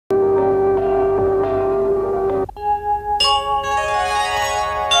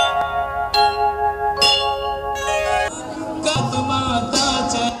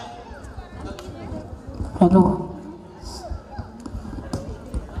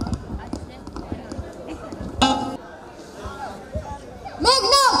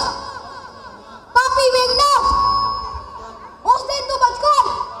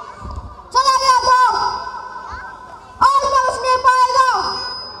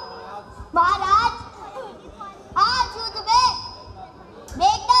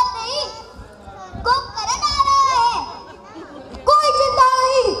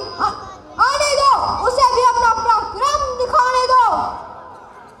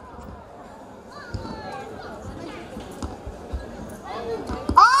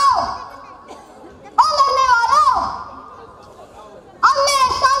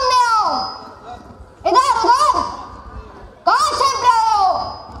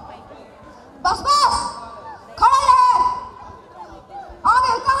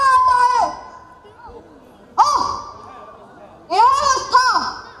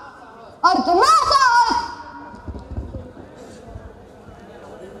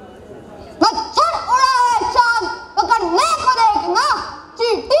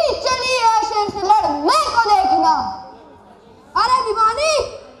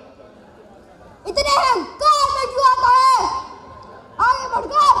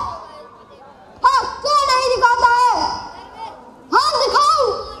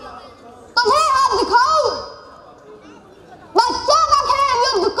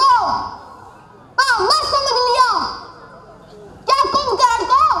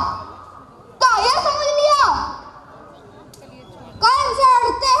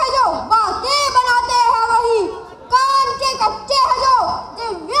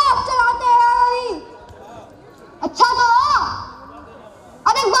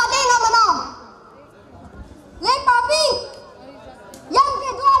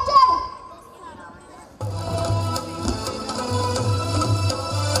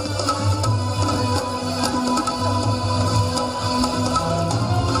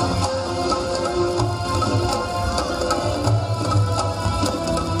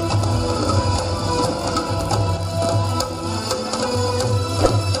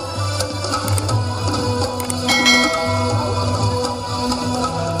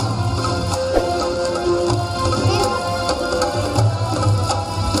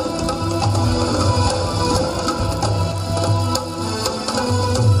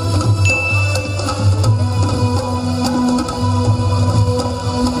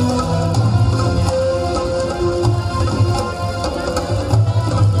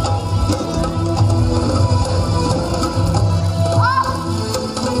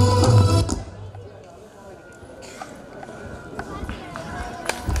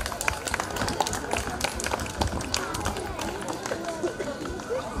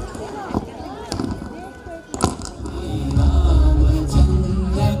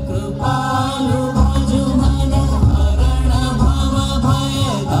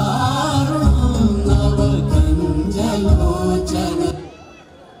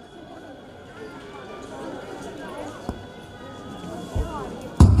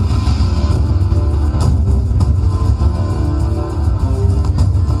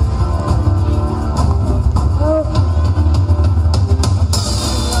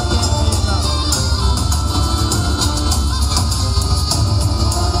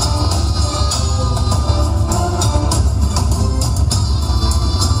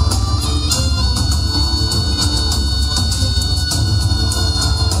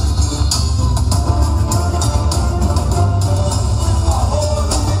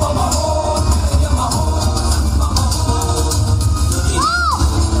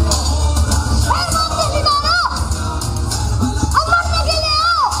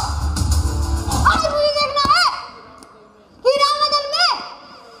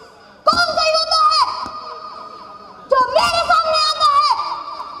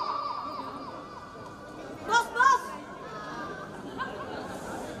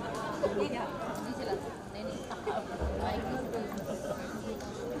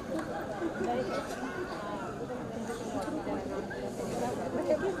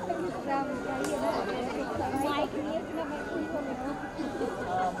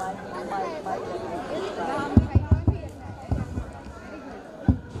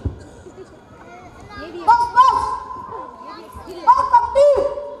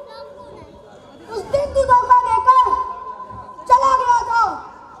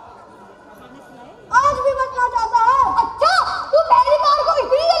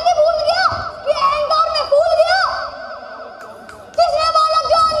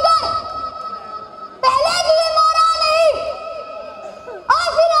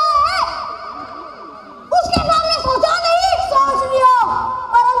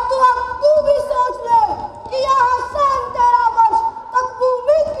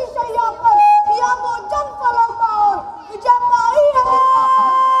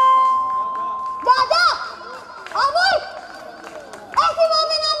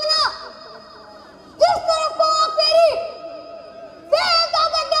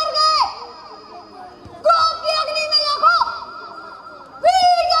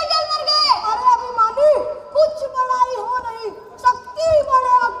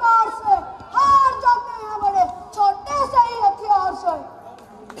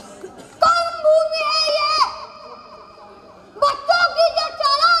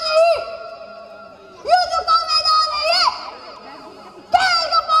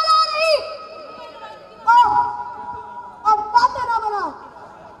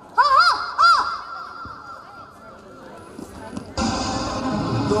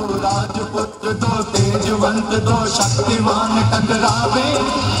राजपुत्र दो तेजवंत दो शक्तिमान टकरावे,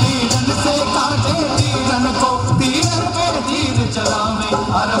 तीरन से काटे तीरन को, तीरन पे तीर चलावे।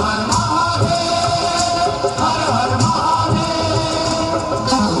 हर हर महादेव, हर हर महादेव।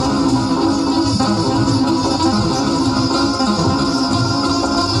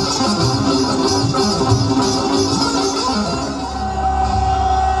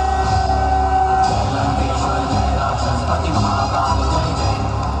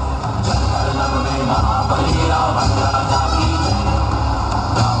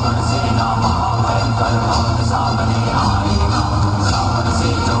 रावण सेना महाभयंकर मौत सामने आएगा, रावण से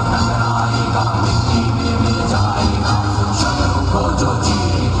जो टकराएगा मिट्टी में मिल जाएगा। शत्रु को जो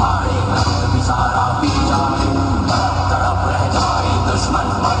चीर फाड़ेगा रक्त भी सारा पी जाए, तड़प तड़प रह जाए दुश्मन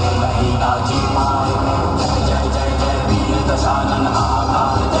मरे नहीं ना जी पाए। जय जय जय जय वीर दशानन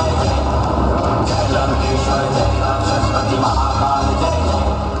महाकाल जय जय, जय लंकेश्वर जय राक्षसपति महाकाल जय जय।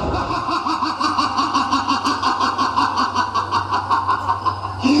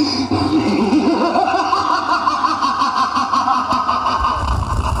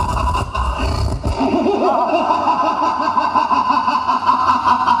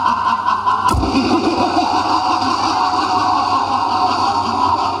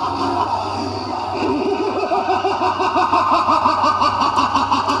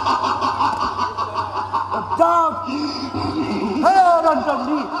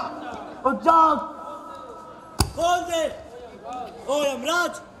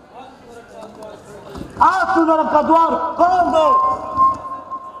 का द्वार खोल दे,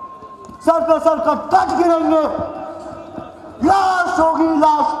 सर पे सर का कट गिरेंगे, लाश होगी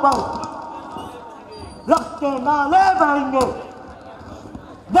लाश पर, रक्त के नाले बहेंगे,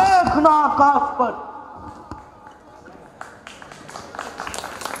 देखना आकाश पर।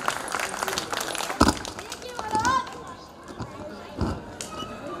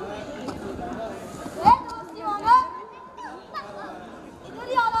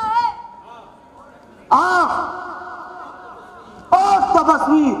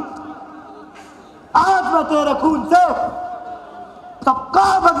 आज मैं तेरे खून से सबका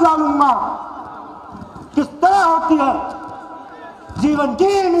बदला लूंगा। किस तरह होती है जीवन की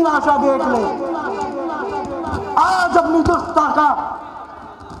निराशा देख ले, आज अपनी दुष्टता का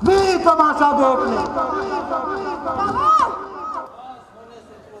भी तमाशा देख ले।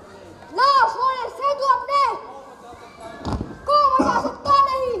 लाश होने से तू अपने को बचा सकता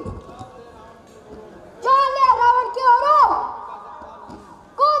नहीं। जान ले रावण के औरों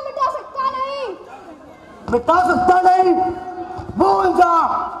को मिटा सकता नहीं, मिटा सकता नहीं, भूल जा।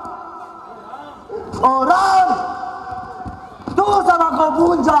 और राम तू सभा को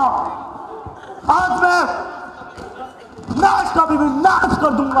भूल जा। आज मैं नाश का भी नाश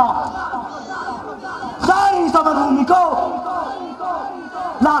कर दूंगा, सारी समरभूमि को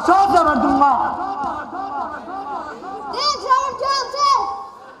लाशों से भर दूंगा। देख रावण जान से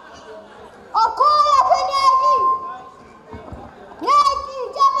और खोला फिर न्याय की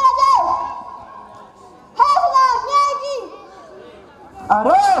जय प्रजा है सदा न्याय की।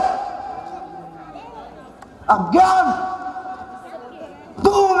 अरे अज्ञान,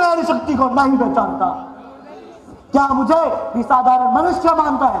 तू मेरी शक्ति को नहीं पहचानता, क्या मुझे भी साधारण मनुष्य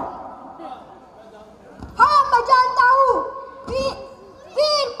मानता है? हाँ मैं जानता हूँ,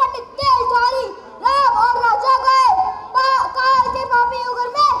 वीर पंडित तेजधारी राम और राजा गए, काल के पापी युग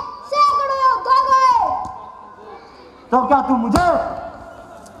में सैकड़ों योद्धा गए। तो क्या तू मुझे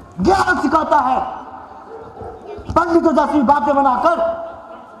ज्ञान सिखाता है? पंडितों जैसी बातें बनाकर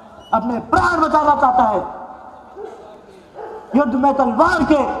अपने प्राण बचाना चाहता है। युद्ध में तलवार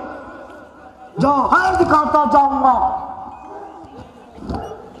के जो हर दिखाता जाऊंगा,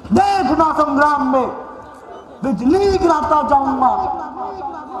 देखना संग्राम में बिजली गिराता जाऊंगा।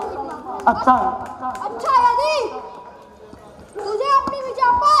 अच्छा है, अच्छा यदि तुझे अपनी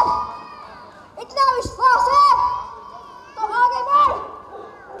विजय पर इतना विश्वास है तो आगे बढ़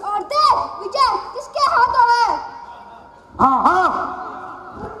और देख विजय किसके हाथों है। हाँ हाँ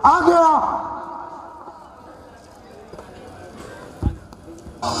आ गया।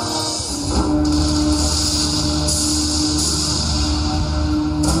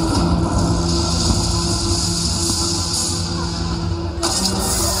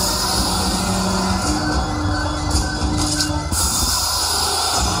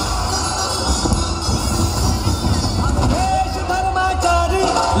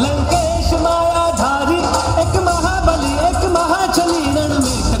 लंकेश मायाधारी, एक महाबली एक महाचली रण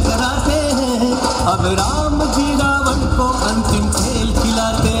में टकराते हैं। अब राम जी रावण को अंतिम खेल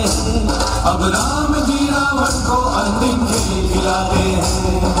खिलाते हैं, अब राम जी रावण को अंतिम खेल खिलाते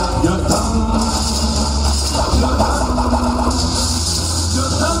हैं। युद्धम युद्धम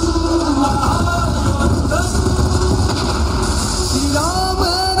युद्धम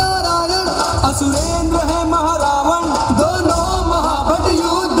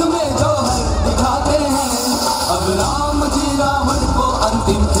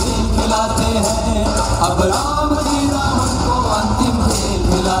अब राम जी रावण को अंतिम खेल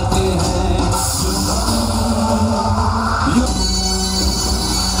खिलाते हैं।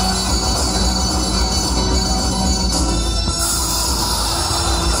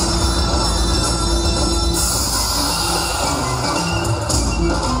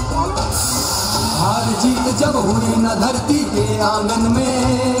 हार जीत जब हुई न धरती के आंगन में,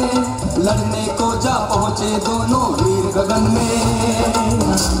 लड़ने को जा पहुंचे दोनों वीर गगन में।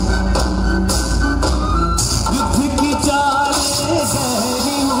 युद्ध की चालें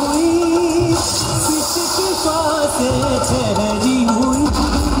गहरी हुई, सृष्टि की श्वासें ठहरी हुई,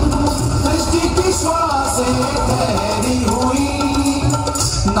 सृष्टि की श्वासें ठहरी हुई।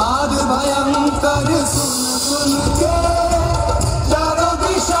 नाद भयंकर सुन सुन के चारों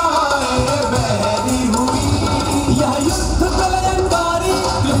दिशाएं बहरी हुई। यह युद्ध कलंकारी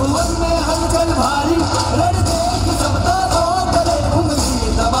त्रिभुवन में हलचल भारी, लड़ते सबका तो गले उंगली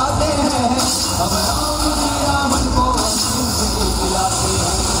दबाते हैं। अब राम जी रावण को अंतिम खेल खिलाते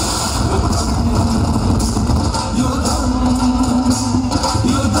हैं। युद्धम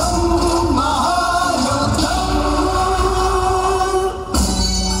युद्धम महायुद्धम।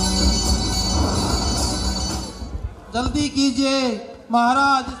 जल्दी कीजिए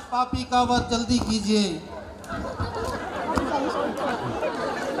महाराज, इस पापी का वध जल्दी कीजिए।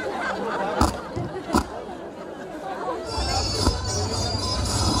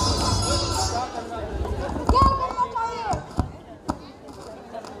 क्या करना चाहिए?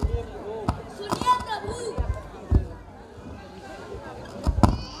 सुनिए प्रभु,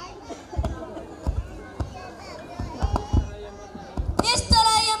 इस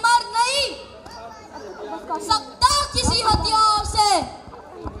तरह ये मर नहीं सकता किसी हथियार से,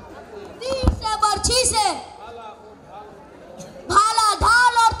 तीर से, बर्छी से, भाला,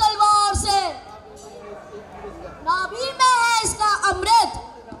 ढाल और तलवार से। नाभि में है इसका अमृत,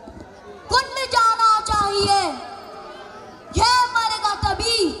 कुंड जाना चाहिए। यह मरेगा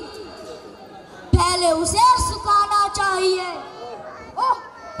तभी, पहले उसे सुखाना चाहिए। ओह,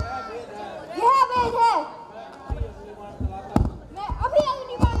 यह वेद है। मैं अभी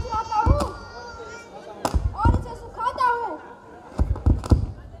अग्नि बाण चलाता हूँ और इसे सुखाता हूँ।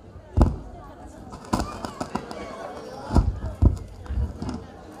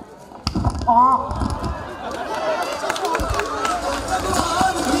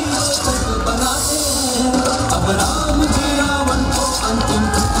 बनाते हैं। अब राम जी रावण को अंतिम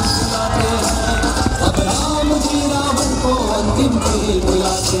खेल खिलाते हैं। अब राम जी रावण को अंतिम खेल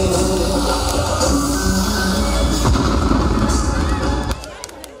खिलाते हैं।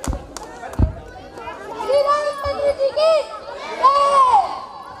 श्री रामचंद्र जी की जय।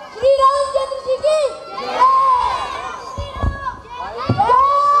 श्री रामचंद्र जी की जय। जय श्री राम।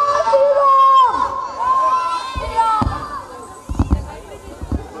 श्री राम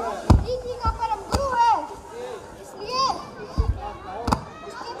जी का परम गुरु है, इसलिए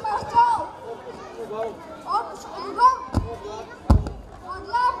उसके पास जाओ और कुछ अनुभव और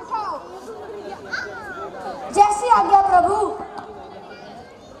लाभ उठाओ। जैसी आज्ञा प्रभु।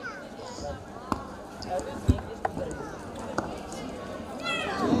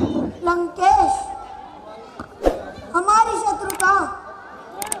 लंकेश, हमारी शत्रुता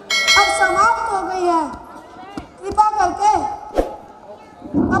अब समाप्त हो गई है। कृपा करके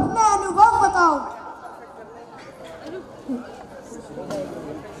अपने अनुभव बताओ।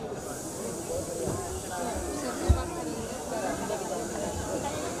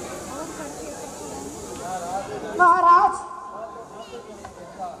 महाराज,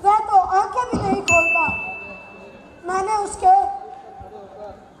 वह तो आंखें भी नहीं खोलता। मैंने उसके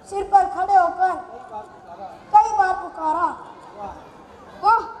सिर पर खड़े होकर कई बार पुकारा।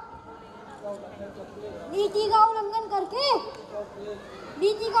 वाह, नीति का उल्लंघन करके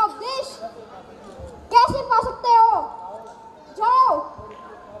नीति का उपदेश कैसे पा सकते हो? जाओ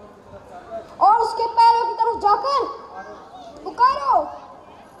और उसके पैरों की तरफ जाकर पुकारो।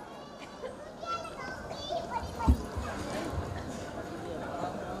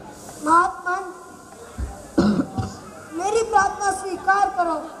 महात्मन, मेरी प्रार्थना स्वीकार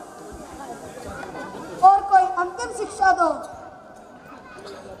करो और कोई अंतिम शिक्षा दो।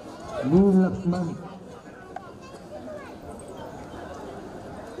 वीर लक्ष्मण,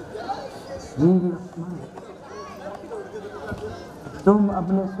 वीर लक्ष्मण, तुम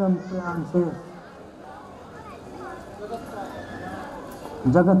अपने स्वयं प्राण से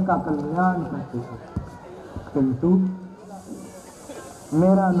जगत का कल्याण करते हो, किंतु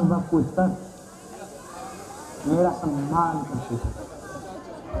मेरा अनुभव पूछकर मेरा सम्मान करते हो।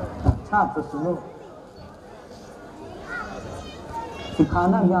 अच्छा तो सुनो,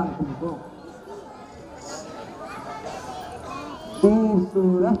 सिखाना ज्ञान तुमको। तीर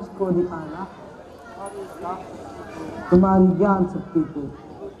सूरज को दिखाना तुम्हारी ज्ञान शक्ति को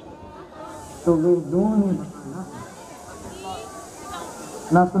तो वे दोनों ने बताना,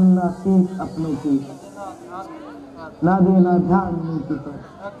 ना सुनना सीख अपनों की, ना देना ध्यान नीति पर,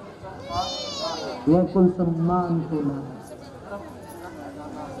 यह कुल सम्मान होना है,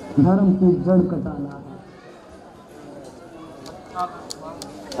 धर्म की जड़ कटाना है।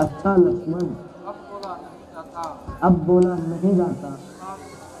 अच्छा लक्ष्मण, अब बोला नहीं जाता,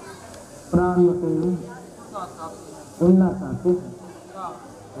 प्राण में उड़ना चाहते हैं।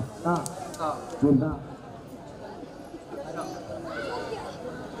 अच्छा युद्ध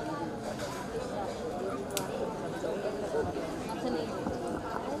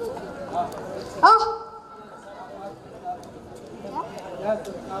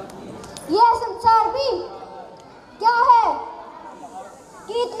यह संसार भी क्या है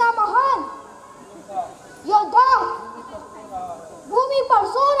कि इतना महान योद्धा भूमि पर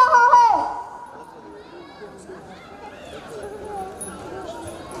सो रहा है।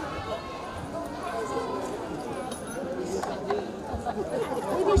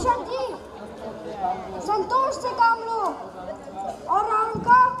 विभीषण जी, संतोष से काम लो और रावण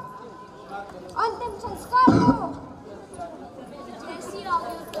का अंतिम संस्कार करो।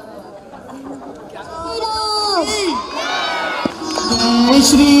 जय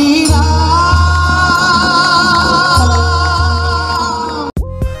श्री राम।